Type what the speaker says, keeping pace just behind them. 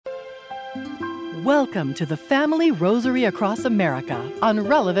Welcome to the Family Rosary Across America on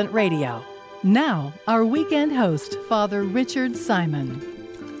Relevant Radio. Now, our weekend host, Father Richard Simon.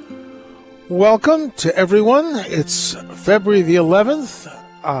 Welcome to everyone. It's February the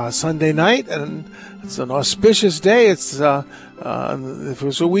 11th, Sunday night, and it's an auspicious day. If it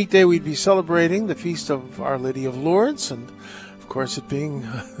was a weekday, we'd be celebrating the Feast of Our Lady of Lourdes, and of course, it being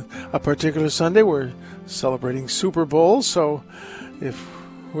a particular Sunday, we're celebrating Super Bowl. So if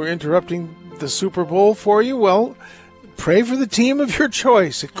we're interrupting the Super Bowl for you, well, pray for the team of your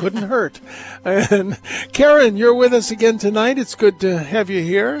choice. It couldn't hurt. And Karin, you're with us again tonight. It's good to have you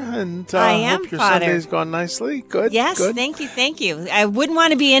here. And I am, hope your Father. Sunday's gone nicely. Good. Yes, good. Thank you. I wouldn't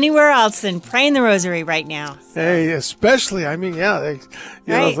want to be anywhere else than praying the Rosary right now. Hey, especially,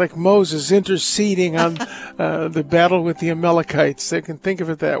 it's like Moses interceding on the battle with the Amalekites. They can think of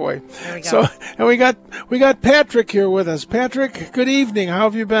it that way. There we go. So, and we got Patrick here with us. Patrick, good evening. How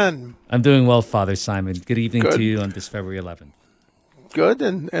have you been? I'm doing well, Father Simon. Good evening Good. to you on this February 11th. Good.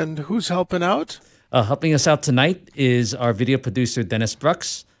 And who's helping out? Helping us out tonight is our video producer, Dennis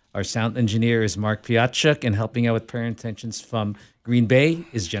Brooks. Our sound engineer is Mark Piatchuk. And helping out with prayer intentions from Green Bay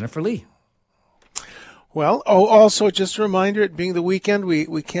is Jennifer Lee. Well, also just a reminder, it being the weekend,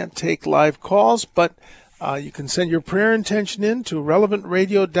 we can't take live calls, but you can send your prayer intention in to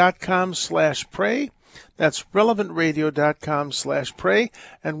relevantradio.com/pray. That's relevantradio.com/pray.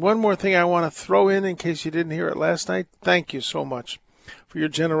 And one more thing I want to throw in case you didn't hear it last night. Thank you so much for your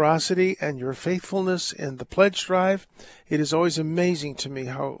generosity and your faithfulness in the pledge drive. It is always amazing to me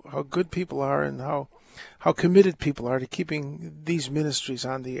how good people are and how committed people are to keeping these ministries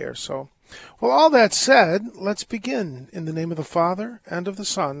on the air. So, well, all that said, let's begin in the name of the Father, and of the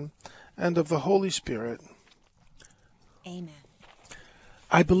Son, and of the Holy Spirit. Amen.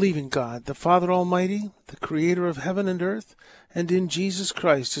 I believe in God, the Father Almighty, the Creator of heaven and earth, and in Jesus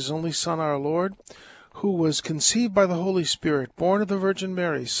Christ, His only Son, our Lord, who was conceived by the Holy Spirit, born of the Virgin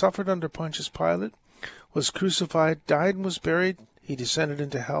Mary, suffered under Pontius Pilate, was crucified, died, and was buried. He descended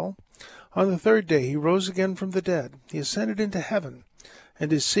into hell. On the third day He rose again from the dead. He ascended into heaven,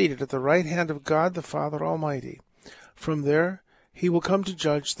 and is seated at the right hand of God, the Father Almighty. From there He will come to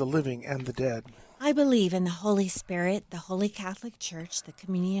judge the living and the dead. I believe in the Holy Spirit, the Holy Catholic Church, the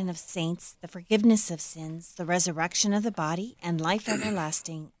communion of saints, the forgiveness of sins, the resurrection of the body, and life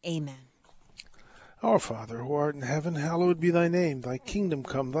everlasting. Amen. Our Father, who art in heaven, hallowed be thy name. Thy kingdom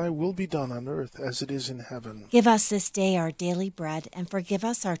come, thy will be done on earth as it is in heaven. Give us this day our daily bread, and forgive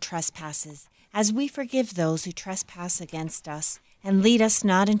us our trespasses, as we forgive those who trespass against us. And lead us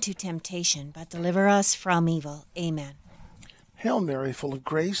not into temptation, but deliver us from evil. Amen. Hail Mary, full of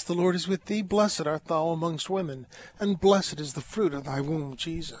grace, the Lord is with thee. Blessed art thou amongst women, and blessed is the fruit of thy womb,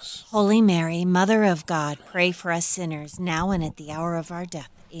 Jesus. Holy Mary, Mother of God, pray for us sinners, now and at the hour of our death.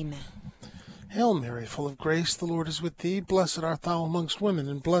 Amen. Hail Mary, full of grace, the Lord is with thee. Blessed art thou amongst women,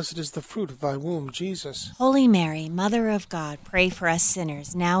 and blessed is the fruit of thy womb, Jesus. Holy Mary, Mother of God, pray for us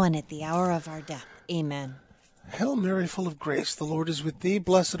sinners, now and at the hour of our death. Amen. Hail Mary, full of grace, the Lord is with thee.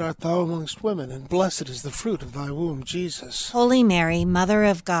 Blessed art thou amongst women, and blessed is the fruit of thy womb, Jesus. Holy Mary, Mother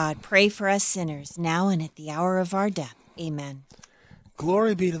of God, pray for us sinners, now and at the hour of our death. Amen.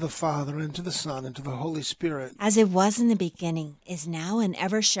 Glory be to the Father, and to the Son, and to the Holy Spirit. As it was in the beginning, is now, and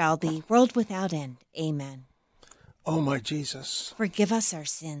ever shall be, world without end. Amen. O my Jesus, forgive us our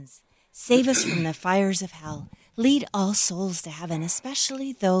sins. Save us from the fires of hell. Lead all souls to heaven,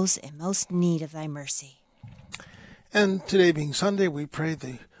 especially those in most need of thy mercy. And today being Sunday, we pray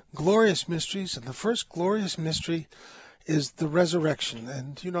the glorious mysteries, and the first glorious mystery is the resurrection.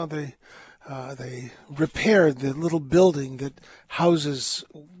 And they repaired the little building that houses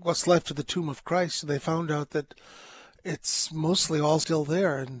what's left of the tomb of Christ, and they found out that it's mostly all still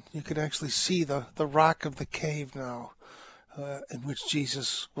there, and you can actually see the rock of the cave now in which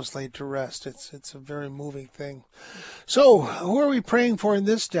Jesus was laid to rest. It's a very moving thing. So, who are we praying for in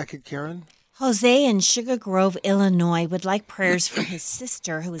this decade, Karin? Jose in Sugar Grove, Illinois, would like prayers for his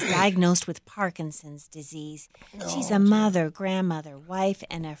sister who was diagnosed with Parkinson's disease. She's a mother, grandmother, wife,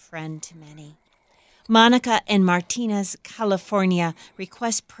 and a friend to many. Monica in Martinez, California,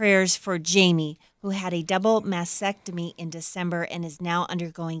 requests prayers for Jamie, who had a double mastectomy in December and is now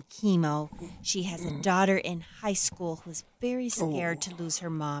undergoing chemo. She has a daughter in high school who is very scared to lose her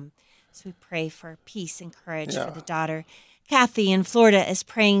mom. So we pray for peace and courage for the daughter. Kathy in Florida is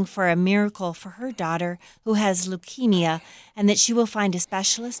praying for a miracle for her daughter who has leukemia and that she will find a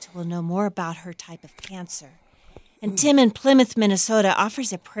specialist who will know more about her type of cancer. And Tim in Plymouth, Minnesota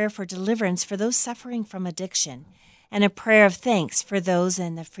offers a prayer for deliverance for those suffering from addiction and a prayer of thanks for those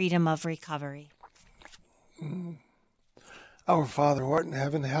in the freedom of recovery. Our Father, who art in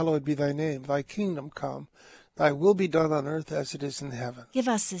heaven, hallowed be thy name. Thy kingdom come. Thy will be done on earth as it is in heaven. Give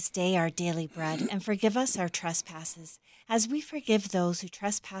us this day our daily bread, and forgive us our trespasses, as we forgive those who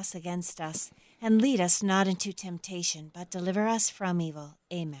trespass against us. And lead us not into temptation, but deliver us from evil.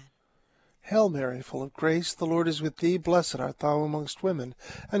 Amen. Hail Mary, full of grace, the Lord is with thee. Blessed art thou amongst women,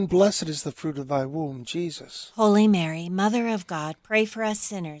 and blessed is the fruit of thy womb, Jesus. Holy Mary, Mother of God, pray for us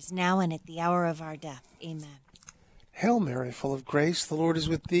sinners, now and at the hour of our death. Amen. Hail Mary, full of grace, the Lord is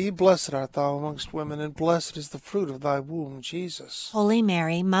with thee. Blessed art thou amongst women, and blessed is the fruit of thy womb, Jesus. Holy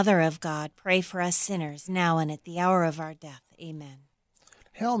Mary, Mother of God, pray for us sinners, now and at the hour of our death. Amen.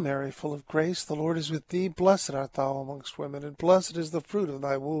 Hail Mary, full of grace, the Lord is with thee. Blessed art thou amongst women, and blessed is the fruit of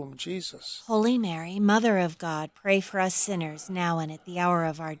thy womb, Jesus. Holy Mary, Mother of God, pray for us sinners, now and at the hour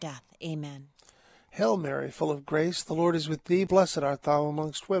of our death. Amen. Hail Mary, full of grace, the Lord is with thee. Blessed art thou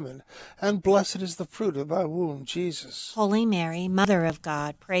amongst women, and blessed is the fruit of thy womb, Jesus. Holy Mary, Mother of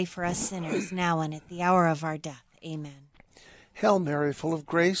God, pray for us sinners, now and at the hour of our death. Amen. Hail Mary, full of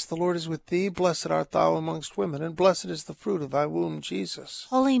grace, the Lord is with thee. Blessed art thou amongst women, and blessed is the fruit of thy womb, Jesus.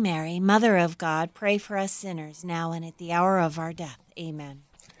 Holy Mary, Mother of God, pray for us sinners, now and at the hour of our death. Amen.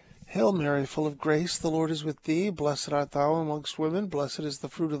 Hail Mary, full of grace, the Lord is with thee. Blessed art thou amongst women, blessed is the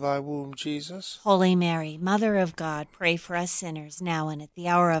fruit of thy womb, Jesus. Holy Mary, Mother of God, pray for us sinners, now and at the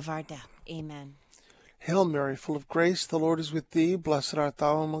hour of our death. Amen. Hail Mary, full of grace, the Lord is with thee. Blessed art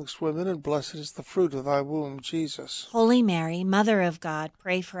thou amongst women, and blessed is the fruit of thy womb, Jesus. Holy Mary, Mother of God,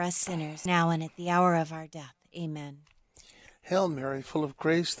 pray for us sinners, now and at the hour of our death. Amen. Hail Mary, full of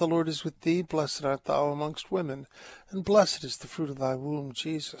grace, the Lord is with thee. Blessed art thou amongst women, and blessed is the fruit of thy womb,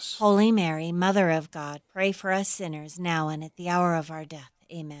 Jesus. Holy Mary, Mother of God, pray for us sinners, now and at the hour of our death.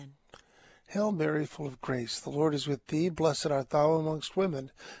 Amen. Hail Mary, full of grace, the Lord is with thee. Blessed art thou amongst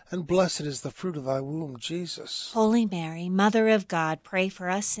women, and blessed is the fruit of thy womb, Jesus. Holy Mary, Mother of God, pray for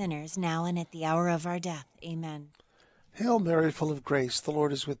us sinners, now and at the hour of our death. Amen. Hail Mary, full of grace, the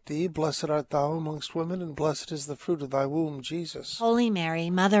Lord is with thee. Blessed art thou amongst women, and blessed is the fruit of thy womb, Jesus. Holy Mary,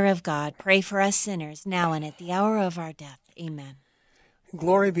 Mother of God, pray for us sinners, now and at the hour of our death. Amen.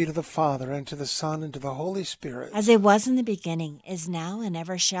 Glory be to the Father, and to the Son, and to the Holy Spirit. As it was in the beginning, is now, and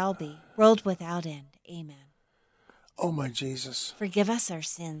ever shall be, world without end. Amen. O my Jesus, forgive us our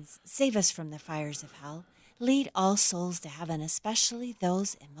sins, save us from the fires of hell, lead all souls to heaven, especially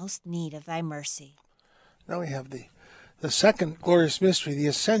those in most need of thy mercy. Now we have the second glorious mystery, the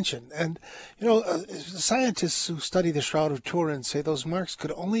Ascension. And, scientists who study the Shroud of Turin say those marks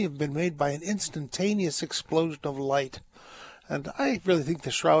could only have been made by an instantaneous explosion of light. And I really think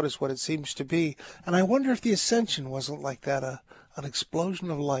the Shroud is what it seems to be. And I wonder if the Ascension wasn't like that, an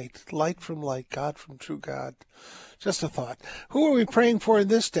explosion of light, light from light, God from true God. Just a thought. Who are we praying for in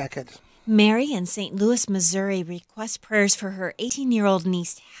this decade? Mary in St. Louis, Missouri requests prayers for her 18-year-old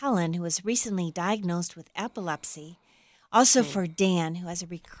niece, Helen, who was recently diagnosed with epilepsy. Also for Dan, who has a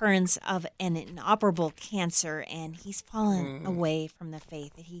recurrence of an inoperable cancer, and he's fallen away from the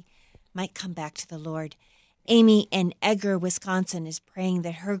faith, that he might come back to the Lord. Amy in Edgar, Wisconsin, is praying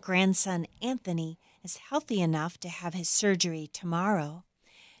that her grandson, Anthony, is healthy enough to have his surgery tomorrow.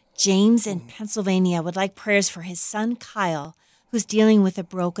 James in Pennsylvania would like prayers for his son, Kyle, who's dealing with a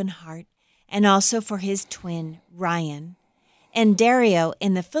broken heart, and also for his twin, Ryan. And Dario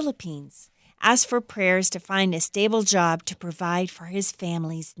in the Philippines asks for prayers to find a stable job to provide for his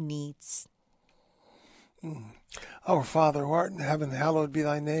family's needs. Our Father, who art in heaven, hallowed be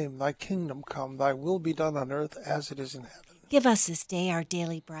thy name. Thy kingdom come, thy will be done on earth as it is in heaven. Give us this day our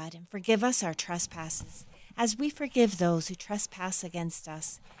daily bread, and forgive us our trespasses, as we forgive those who trespass against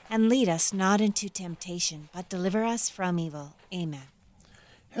us. And lead us not into temptation, but deliver us from evil. Amen.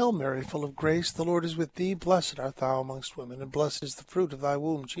 Hail Mary, full of grace, the Lord is with thee. Blessed art thou amongst women, and blessed is the fruit of thy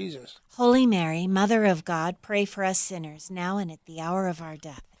womb, Jesus. Holy Mary, Mother of God, pray for us sinners, now and at the hour of our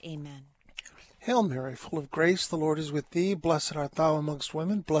death. Amen. Hail Mary, full of grace, the Lord is with thee. Blessed art thou amongst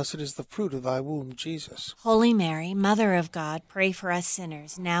women, blessed is the fruit of thy womb, Jesus. Holy Mary, Mother of God, pray for us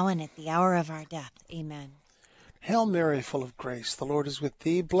sinners, now and at the hour of our death. Amen. Hail Mary, full of grace, the Lord is with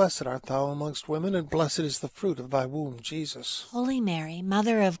thee. Blessed art thou amongst women, and blessed is the fruit of thy womb, Jesus. Holy Mary,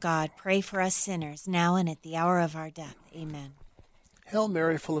 Mother of God, pray for us sinners, now and at the hour of our death. Amen. Hail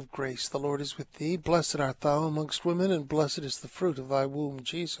Mary, full of grace, the Lord is with thee. Blessed art thou amongst women, and blessed is the fruit of thy womb,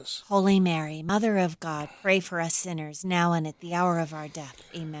 Jesus. Holy Mary, Mother of God, pray for us sinners, now and at the hour of our death.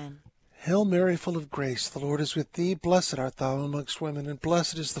 Amen. Hail Mary, full of grace, the Lord is with thee. Blessed art thou amongst women, and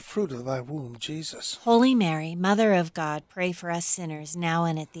blessed is the fruit of thy womb, Jesus. Holy Mary, Mother of God, pray for us sinners, now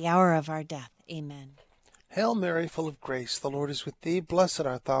and at the hour of our death. Amen. Hail Mary, full of grace, the Lord is with thee. Blessed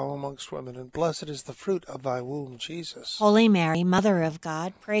art thou amongst women, and blessed is the fruit of thy womb, Jesus. Holy Mary, Mother of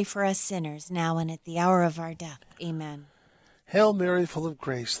God, pray for us sinners, now and at the hour of our death. Amen. Hail Mary, full of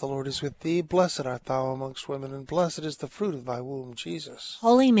grace, the Lord is with thee. Blessed art thou amongst women, and blessed is the fruit of thy womb, Jesus.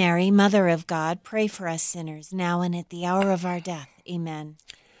 Holy Mary, Mother of God, pray for us sinners, now and at the hour of our death. Amen.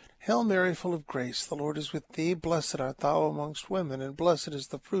 Hail Mary, full of grace, the Lord is with thee. Blessed art thou amongst women, and blessed is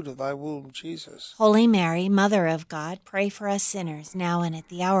the fruit of thy womb, Jesus. Holy Mary, Mother of God, pray for us sinners, now and at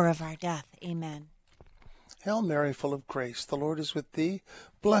the hour of our death. Amen. Hail Mary, full of grace, the Lord is with thee.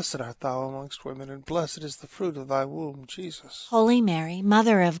 Blessed art thou amongst women, and blessed is the fruit of thy womb, Jesus. Holy Mary,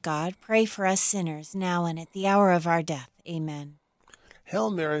 Mother of God, pray for us sinners, now and at the hour of our death. Amen. Hail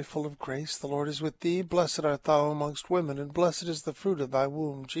Mary, full of grace, the Lord is with thee. Blessed art thou amongst women, and blessed is the fruit of thy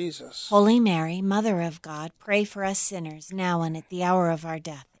womb, Jesus. Holy Mary, Mother of God, pray for us sinners, now and at the hour of our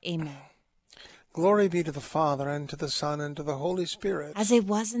death. Amen. Glory be to the Father, and to the Son, and to the Holy Spirit. As it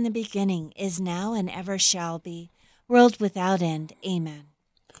was in the beginning, is now, and ever shall be, world without end. Amen.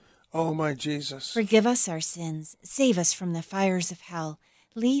 O my Jesus, Forgive us our sins, save us from the fires of hell,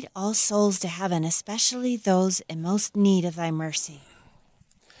 lead all souls to heaven, especially those in most need of thy mercy.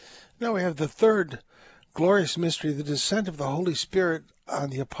 now we have the third glorious mystery, the descent of the Holy Spirit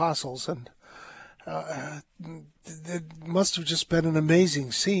on the apostles, and it must have just been an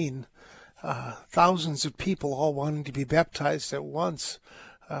amazing scene. Thousands of people all wanting to be baptized at once.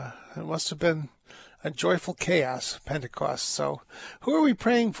 It must have been a joyful chaos, Pentecost. So who are we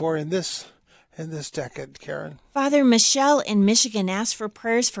praying for in this decade, Karin? Father Michelle in Michigan asked for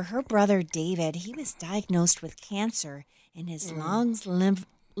prayers for her brother David. He was diagnosed with cancer in his lungs,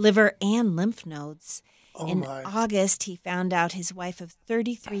 liver, and lymph nodes. In August, he found out his wife of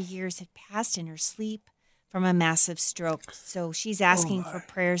 33 years had passed in her sleep from a massive stroke. So she's asking for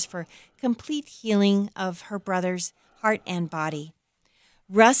prayers for complete healing of her brother's heart and body.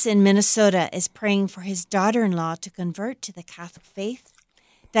 Russ in Minnesota is praying for his daughter-in-law to convert to the Catholic faith.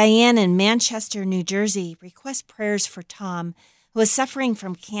 Diane in Manchester, New Jersey requests prayers for Tom, who is suffering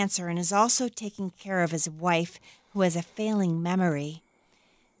from cancer and is also taking care of his wife, who has a failing memory.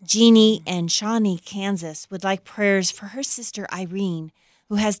 Jeannie in Shawnee, Kansas would like prayers for her sister Irene,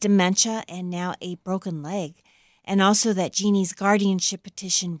 who has dementia and now a broken leg, and also that Jeannie's guardianship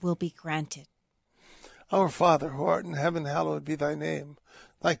petition will be granted. Our Father, who art in heaven, hallowed be thy name.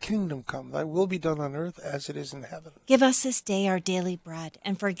 Thy kingdom come, thy will be done on earth as it is in heaven. Give us this day our daily bread,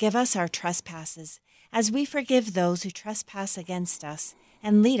 and forgive us our trespasses, as we forgive those who trespass against us.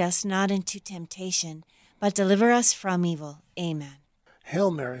 And lead us not into temptation, but deliver us from evil. Amen. Hail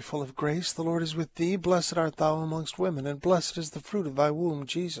Mary, full of grace, the Lord is with thee. Blessed art thou amongst women, and blessed is the fruit of thy womb,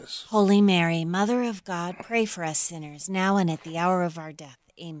 Jesus. Holy Mary, Mother of God, pray for us sinners, now and at the hour of our death.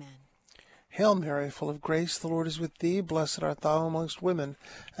 Amen. Hail Mary, full of grace, the Lord is with thee. Blessed art thou amongst women,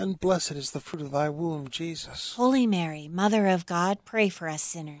 and blessed is the fruit of thy womb, Jesus. Holy Mary, Mother of God, pray for us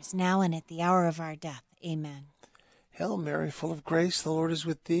sinners, now and at the hour of our death. Amen. Hail Mary, full of grace, the Lord is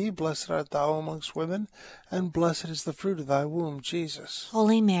with thee. Blessed art thou amongst women, and blessed is the fruit of thy womb, Jesus.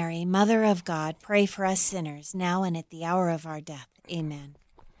 Holy Mary, Mother of God, pray for us sinners, now and at the hour of our death. Amen.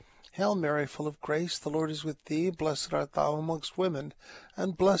 Hail Mary, full of grace, the Lord is with thee. Blessed art thou amongst women,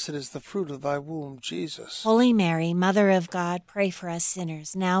 and blessed is the fruit of thy womb, Jesus. Holy Mary, Mother of God, pray for us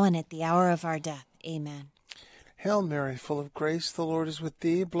sinners, now and at the hour of our death. Amen. Hail Mary, full of grace, the Lord is with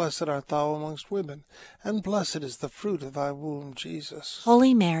thee. Blessed art thou amongst women, and blessed is the fruit of thy womb, Jesus.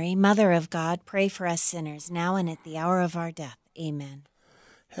 Holy Mary, Mother of God, pray for us sinners, now and at the hour of our death. Amen.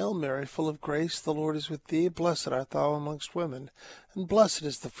 Hail Mary, full of grace, the Lord is with thee. Blessed art thou amongst women, and blessed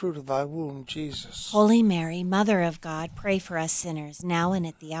is the fruit of thy womb, Jesus. Holy Mary, Mother of God, pray for us sinners, now and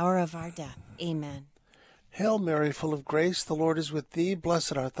at the hour of our death. Amen. Hail Mary, full of grace, the Lord is with thee.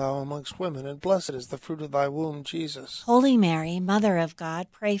 Blessed art thou amongst women, and blessed is the fruit of thy womb, Jesus. Holy Mary, Mother of God,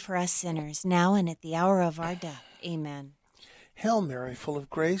 pray for us sinners, now and at the hour of our death. Amen. Hail Mary, full of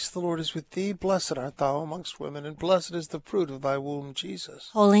grace, the Lord is with thee. Blessed art thou amongst women, and blessed is the fruit of thy womb, Jesus.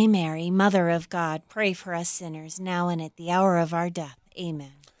 Holy Mary, Mother of God, pray for us sinners, now and at the hour of our death.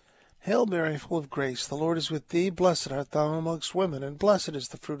 Amen. Hail Mary, full of grace, the Lord is with thee. Blessed art thou amongst women, and blessed is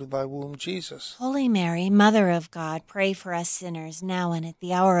the fruit of thy womb, Jesus. Holy Mary, Mother of God, pray for us sinners, now and at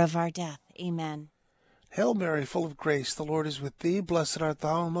the hour of our death. Amen. Hail Mary, full of grace, the Lord is with thee. Blessed art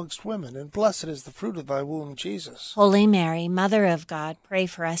thou amongst women, and blessed is the fruit of thy womb, Jesus. Holy Mary, Mother of God, pray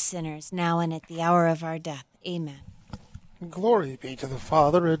for us sinners, now and at the hour of our death. Amen. Glory be to the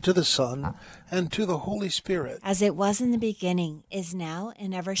Father, and to the Son, and to the Holy Spirit. As it was in the beginning, is now,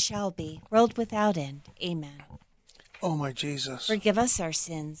 and ever shall be, world without end. Amen. O my Jesus, Forgive us our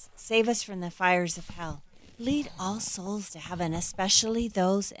sins, save us from the fires of hell. Lead all souls to heaven, especially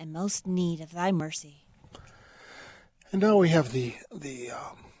those in most need of thy mercy. And now we have the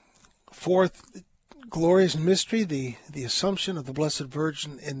fourth glorious mystery, the Assumption of the Blessed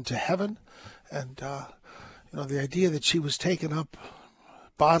Virgin into heaven. And, the idea that she was taken up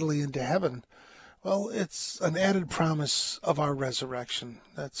bodily into heaven, well, it's an added promise of our resurrection.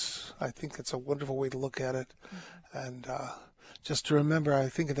 I think it's a wonderful way to look at it. And just to remember, I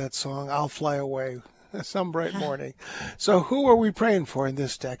think of that song, I'll Fly Away, some bright morning. So who are we praying for in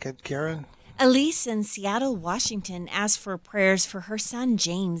this decade, Karin? Elise in Seattle, Washington asked for prayers for her son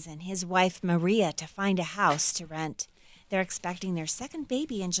James and his wife Maria to find a house to rent. They're expecting their second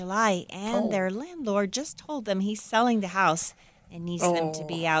baby in July, and their landlord just told them he's selling the house and needs them to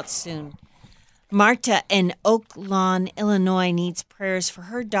be out soon. Marta in Oak Lawn, Illinois needs prayers for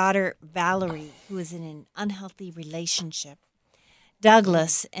her daughter Valerie, who is in an unhealthy relationship.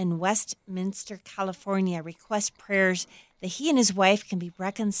 Douglas in Westminster, California requests prayers that he and his wife can be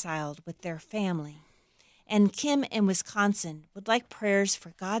reconciled with their family. And Kim in Wisconsin would like prayers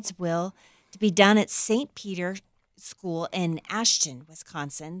for God's will to be done at St. Peter School in Ashton,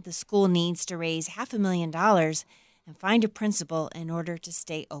 Wisconsin. The school needs to raise $500,000 and find a principal in order to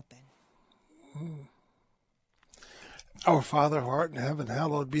stay open. Our Father, who art in heaven,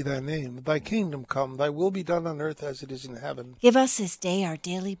 hallowed be thy name. Thy kingdom come, thy will be done on earth as it is in heaven. Give us this day our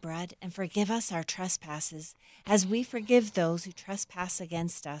daily bread, and forgive us our trespasses, as we forgive those who trespass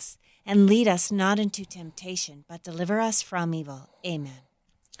against us. And lead us not into temptation, but deliver us from evil. Amen.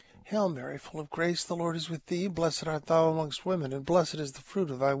 Hail Mary, full of grace, the Lord is with thee. Blessed art thou amongst women, and blessed is the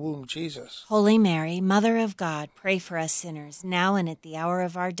fruit of thy womb, Jesus. Holy Mary, Mother of God, pray for us sinners, now and at the hour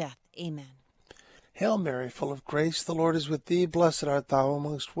of our death. Amen. Hail Mary, full of grace, the Lord is with thee. Blessed art thou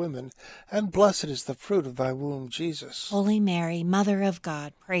amongst women, and blessed is the fruit of thy womb, Jesus. Holy Mary, Mother of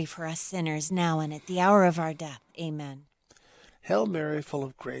God, pray for us sinners, now and at the hour of our death. Amen. Hail Mary, full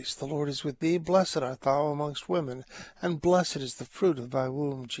of grace, the Lord is with thee. Blessed art thou amongst women, and blessed is the fruit of thy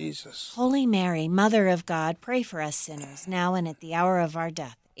womb, Jesus. Holy Mary, Mother of God, pray for us sinners, now and at the hour of our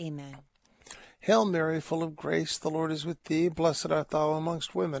death. Amen. Hail Mary, full of grace, the Lord is with thee. Blessed art thou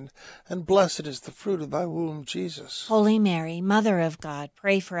amongst women, and blessed is the fruit of thy womb, Jesus. Holy Mary, Mother of God,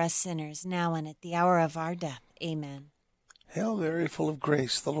 pray for us sinners, now and at the hour of our death. Amen. Hail Mary, full of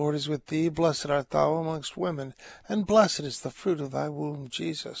grace, the Lord is with thee. Blessed art thou amongst women, and blessed is the fruit of thy womb,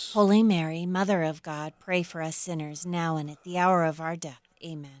 Jesus. Holy Mary, Mother of God, pray for us sinners, now and at the hour of our death.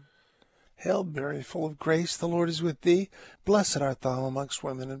 Amen. Hail Mary, full of grace, the Lord is with thee. Blessed art thou amongst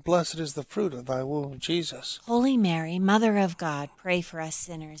women, and blessed is the fruit of thy womb, Jesus. Holy Mary, Mother of God, pray for us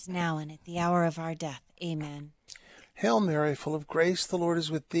sinners, now and at the hour of our death. Amen. Hail Mary, full of grace, the Lord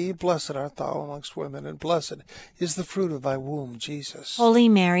is with thee. Blessed art thou amongst women, and blessed is the fruit of thy womb, Jesus. Holy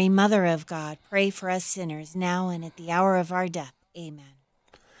Mary, Mother of God, pray for us sinners, now and at the hour of our death. Amen.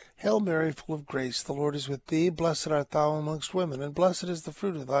 Hail Mary, full of grace, the Lord is with thee. Blessed art thou amongst women, and blessed is the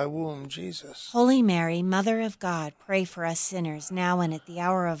fruit of thy womb, Jesus. Holy Mary, Mother of God, pray for us sinners, now and at the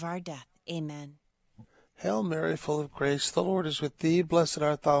hour of our death. Amen. Hail Mary, full of grace, the Lord is with thee. Blessed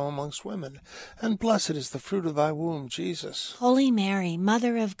art thou amongst women, and blessed is the fruit of thy womb, Jesus. Holy Mary,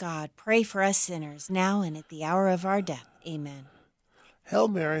 Mother of God, pray for us sinners, now and at the hour of our death. Amen. Hail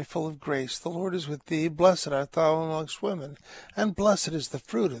Mary, full of grace, the Lord is with thee. Blessed art thou amongst women, and blessed is the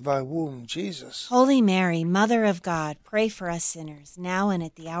fruit of thy womb, Jesus. Holy Mary, Mother of God, pray for us sinners, now and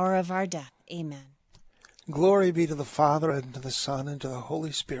at the hour of our death. Amen. Glory be to the Father, and to the Son, and to the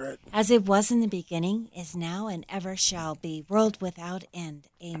Holy Spirit. As it was in the beginning, is now, and ever shall be, world without end.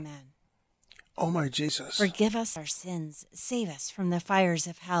 Amen. O my Jesus, forgive us our sins, save us from the fires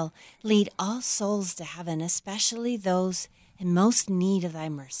of hell, lead all souls to heaven, especially those in most need of thy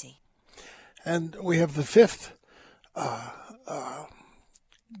mercy. And we have the fifth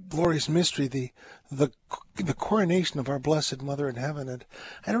glorious mystery, the coronation of our Blessed Mother in heaven. And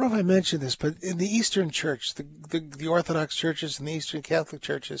I don't know if I mentioned this, but in the Eastern Church, the Orthodox churches and the Eastern Catholic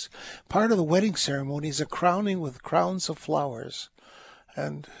churches, part of the wedding ceremony is a crowning with crowns of flowers.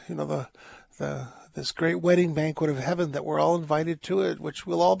 And, this great wedding banquet of heaven that we're all invited to it, which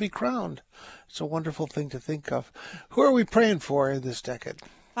we'll all be crowned. It's a wonderful thing to think of. Who are we praying for in this decade?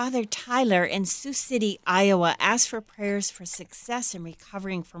 Father Tyler in Sioux City, Iowa, asked for prayers for success in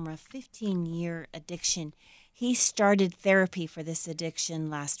recovering from a 15-year addiction. He started therapy for this addiction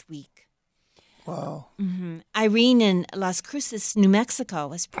last week. Wow. Mm-hmm. Irene in Las Cruces, New Mexico,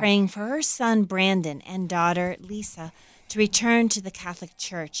 was praying for her son Brandon and daughter Lisa to return to the Catholic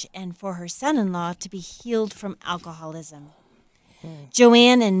Church and for her son-in-law to be healed from alcoholism.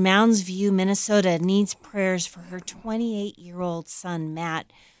 Joanne in Mounds View, Minnesota, needs prayers for her 28-year-old son,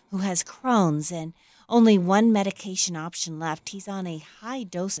 Matt, who has Crohn's and Only one medication option left. He's on a high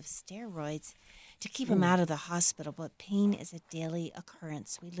dose of steroids to keep him out of the hospital, but pain is a daily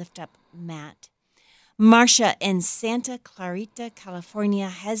occurrence. We lift up Matt. Marcia in Santa Clarita, California,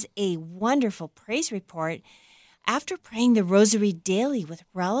 has a wonderful praise report. After praying the Rosary daily with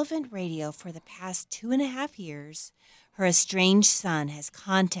relevant radio for the past 2.5 years, her estranged son has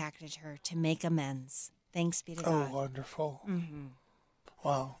contacted her to make amends. Thanks be to God. Oh, wonderful. Mm-hmm.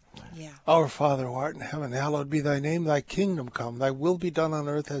 Wow. Yeah. Our Father who art in heaven, hallowed be thy name. Thy kingdom come. Thy will be done on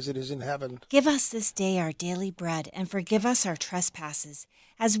earth as it is in heaven. Give us this day our daily bread, and forgive us our trespasses,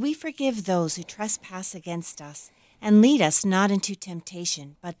 as we forgive those who trespass against us. And lead us not into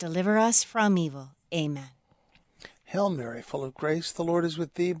temptation, but deliver us from evil. Amen. Hail Mary, full of grace, the Lord is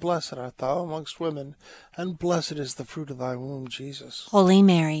with thee. Blessed art thou amongst women, and blessed is the fruit of thy womb, Jesus. Holy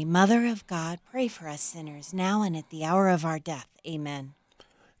Mary, Mother of God, pray for us sinners, now and at the hour of our death. Amen.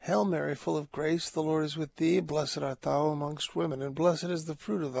 Hail Mary, full of grace, the Lord is with thee. Blessed art thou amongst women, and blessed is the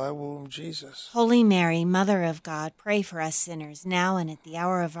fruit of thy womb, Jesus. Holy Mary, Mother of God, pray for us sinners, now and at the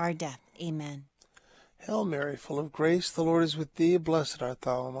hour of our death. Amen. Hail Mary, full of grace, the Lord is with thee. Blessed art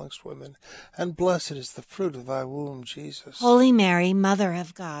thou amongst women, and blessed is the fruit of thy womb, Jesus. Holy Mary, Mother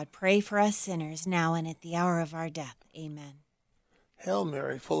of God, pray for us sinners, now and at the hour of our death. Amen. Hail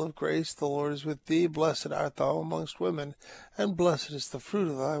Mary, full of grace, the Lord is with thee. Blessed art thou amongst women, and blessed is the fruit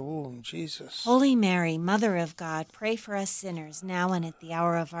of thy womb, Jesus. Holy Mary, Mother of God, pray for us sinners, now and at the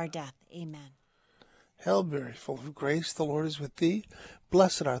hour of our death. Amen. Hail Mary, full of grace, the Lord is with thee.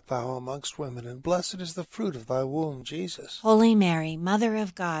 Blessed art thou amongst women, and blessed is the fruit of thy womb, Jesus. Holy Mary, Mother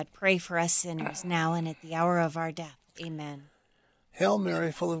of God, pray for us sinners, now and at the hour of our death. Amen. Hail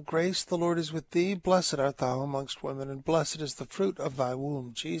Mary, full of grace, the Lord is with thee. Blessed art thou amongst women, and blessed is the fruit of thy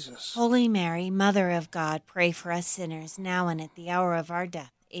womb, Jesus. Holy Mary, Mother of God, pray for us sinners, now and at the hour of our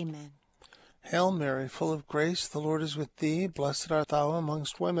death. Amen. Hail Mary, full of grace, the Lord is with thee. Blessed art thou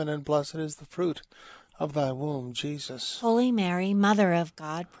amongst women, and blessed is the fruit of thy womb, Jesus. Holy Mary, Mother of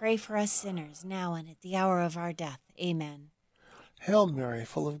God, pray for us sinners, now and at the hour of our death. Amen. Hail Mary,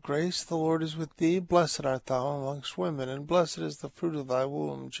 full of grace, the Lord is with thee. Blessed art thou amongst women, and blessed is the fruit of thy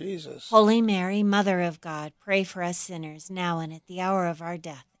womb, Jesus. Holy Mary, Mother of God, pray for us sinners, now and at the hour of our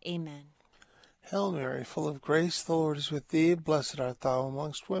death. Amen. Hail Mary, full of grace, the Lord is with thee. Blessed art thou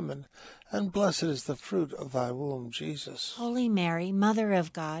amongst women, and blessed is the fruit of thy womb, Jesus. Holy Mary, Mother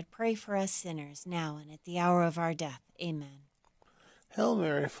of God, pray for us sinners, now and at the hour of our death. Amen. Hail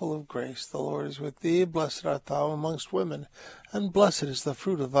Mary, full of grace, the Lord is with thee. Blessed art thou amongst women, and blessed is the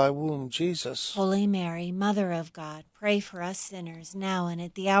fruit of thy womb, Jesus. Holy Mary, Mother of God, pray for us sinners, now and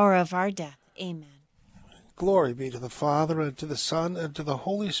at the hour of our death. Amen. Glory be to the Father, and to the Son, and to the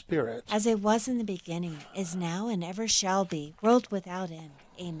Holy Spirit. As it was in the beginning, is now, and ever shall be, world without end.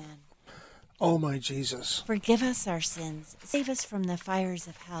 Amen. O my Jesus, forgive us our sins, save us from the fires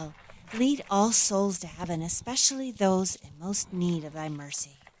of hell, lead all souls to heaven, especially those in most need of thy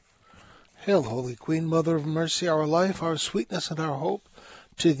mercy. Hail, Holy Queen, Mother of Mercy, our life, our sweetness, and our hope.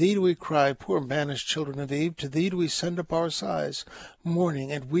 To thee do we cry, poor banished children of Eve. To thee do we send up our sighs,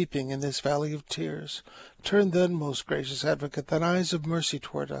 mourning and weeping in this valley of tears. Turn then, most gracious Advocate, thine eyes of mercy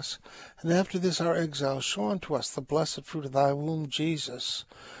toward us, and after this our exile, show unto us the blessed fruit of thy womb, Jesus.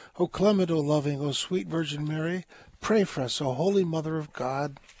 O clement, O loving, O sweet Virgin Mary, pray for us, O Holy Mother of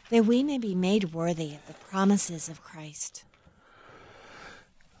God, that we may be made worthy of the promises of Christ.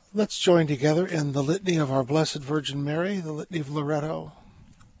 Let's join together in the litany of our Blessed Virgin Mary, the litany of Loretto.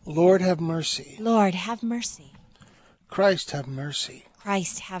 Lord, have mercy. Lord, have mercy. Christ, have mercy.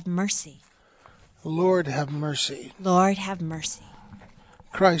 Christ, have mercy. Lord, have mercy. Lord, have mercy.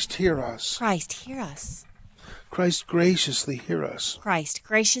 Christ, hear us. Christ, hear us. Christ, graciously hear us. Christ,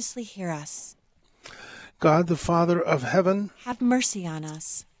 graciously hear us. God, the Father of heaven, have mercy on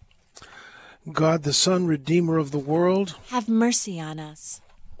us. God, the Son, Redeemer of the world, have mercy on us.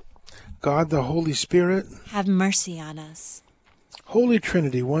 God, the Holy Spirit, have mercy on us. Holy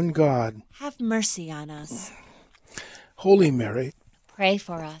Trinity, one God, have mercy on us. Holy Mary, pray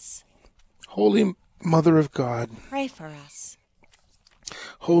for us. Holy Mother of God, pray for us.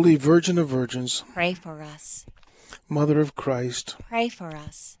 Holy Virgin of Virgins, pray for us. Mother of Christ, pray for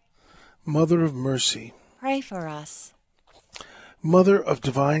us. Mother of Mercy, pray for us. Mother of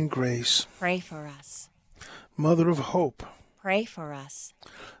Divine Grace, pray for us. Mother of Hope, pray for us.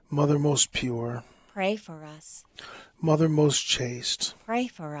 Mother most pure, pray for us. Mother most chaste, pray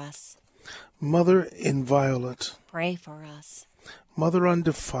for us. Mother inviolate, pray for us. Mother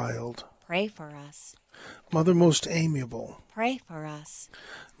undefiled, pray for us. Mother most amiable, pray for us.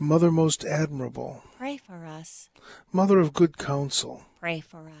 Mother most admirable, pray for us. Mother of good counsel, pray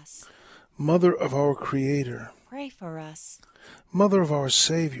for us. Mother of our Creator, pray for us. Mother of our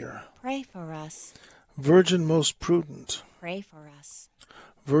Savior, Pray for us. Virgin most prudent, Pray for us.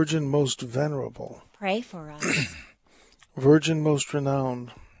 Virgin most venerable, Pray for us. Virgin most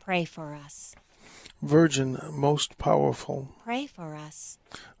renowned, Pray for us. Virgin most powerful, Pray for us.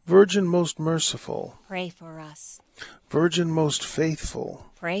 Virgin most merciful, Pray for us. Virgin most faithful,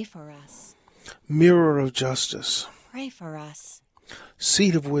 Pray for us. Mirror of justice, Pray for us.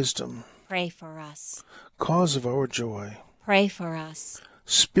 Seat of wisdom, Pray for us. Cause of our joy, Pray for us.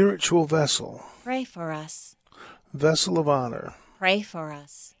 Spiritual vessel, Pray for us. Vessel of honor, Pray for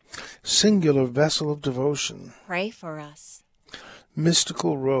us. Singular vessel of devotion, Pray for us.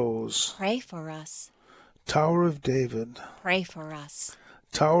 Mystical rose, Pray for us. Tower of David, Pray for us.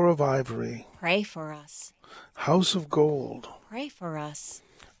 Tower of ivory, Pray for us. House of gold, Pray for us.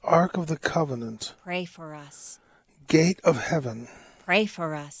 Ark of the covenant, Pray for us. Gate of heaven, Pray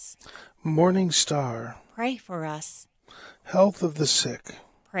for us. Morning star, Pray for us. Health of the sick,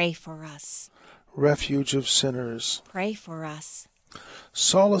 Pray for us. Refuge of sinners, Pray for us.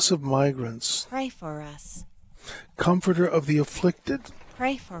 Solace of migrants, Pray for us. Comforter of the afflicted,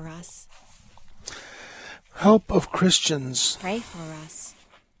 Pray for us. Help of Christians, Pray for us.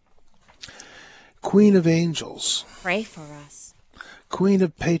 Queen of angels, Pray for us. Queen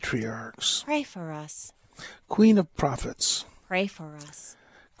of patriarchs, Pray for us. Queen of prophets, Pray for us.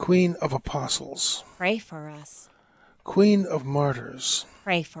 Queen of apostles, Pray for us. Queen of martyrs,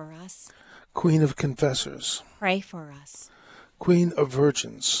 Pray for us. Queen of confessors, Pray for us. Queen of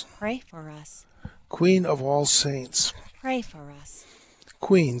virgins, Pray for us. Queen of all saints, Pray for us.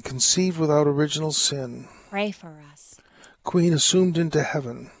 Queen conceived without original sin, Pray for us. Queen assumed into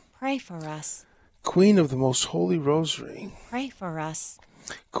heaven, Pray for us. Queen of the most holy rosary, Pray for us.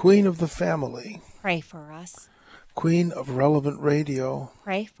 Queen of the family, Pray for us. Queen of relevant radio,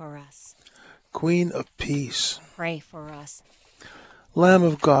 Pray for us. Queen of peace, Pray for us. Lamb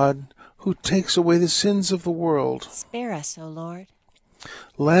of God, who takes away the sins of the world, Spare us, O Lord.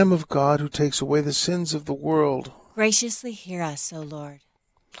 Lamb of God, who takes away the sins of the world, Graciously hear us, O Lord.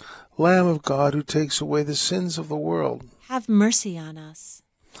 Lamb of God, who takes away the sins of the world, Have mercy on us,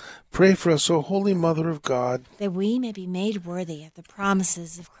 pray for us, O Holy Mother of God. that we may be made worthy of the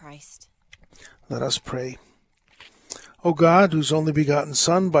promises of Christ. Let us pray. O God, whose only begotten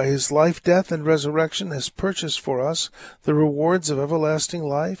Son, by his life, death, and resurrection, has purchased for us the rewards of everlasting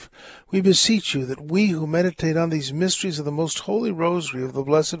life, we beseech you that we who meditate on these mysteries of the most holy rosary of the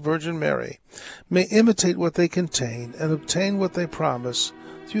Blessed Virgin Mary may imitate what they contain and obtain what they promise,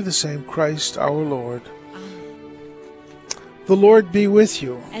 through the same Christ our Lord. Amen. The Lord be with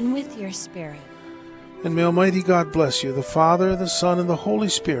you, And with your spirit. and may Almighty God bless you, the Father, the Son, and the Holy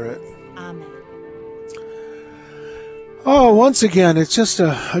Spirit. Amen. Oh, once again, it's just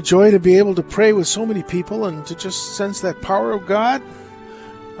a joy to be able to pray with so many people and to just sense that power of God,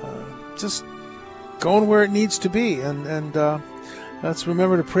 just going where it needs to be. And let's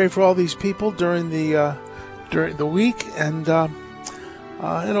remember to pray for all these people during the week, and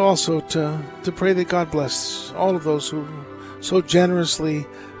also to pray that God bless all of those who so generously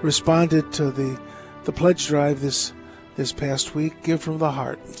responded to the pledge drive this past week. Give from the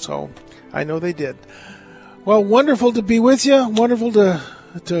heart. So I know they did. Well, wonderful to be with you. Wonderful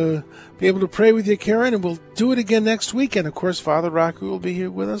to be able to pray with you, Karin, and we'll do it again next week. And, of course, Father Rocky will be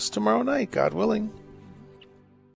here with us tomorrow night, God willing.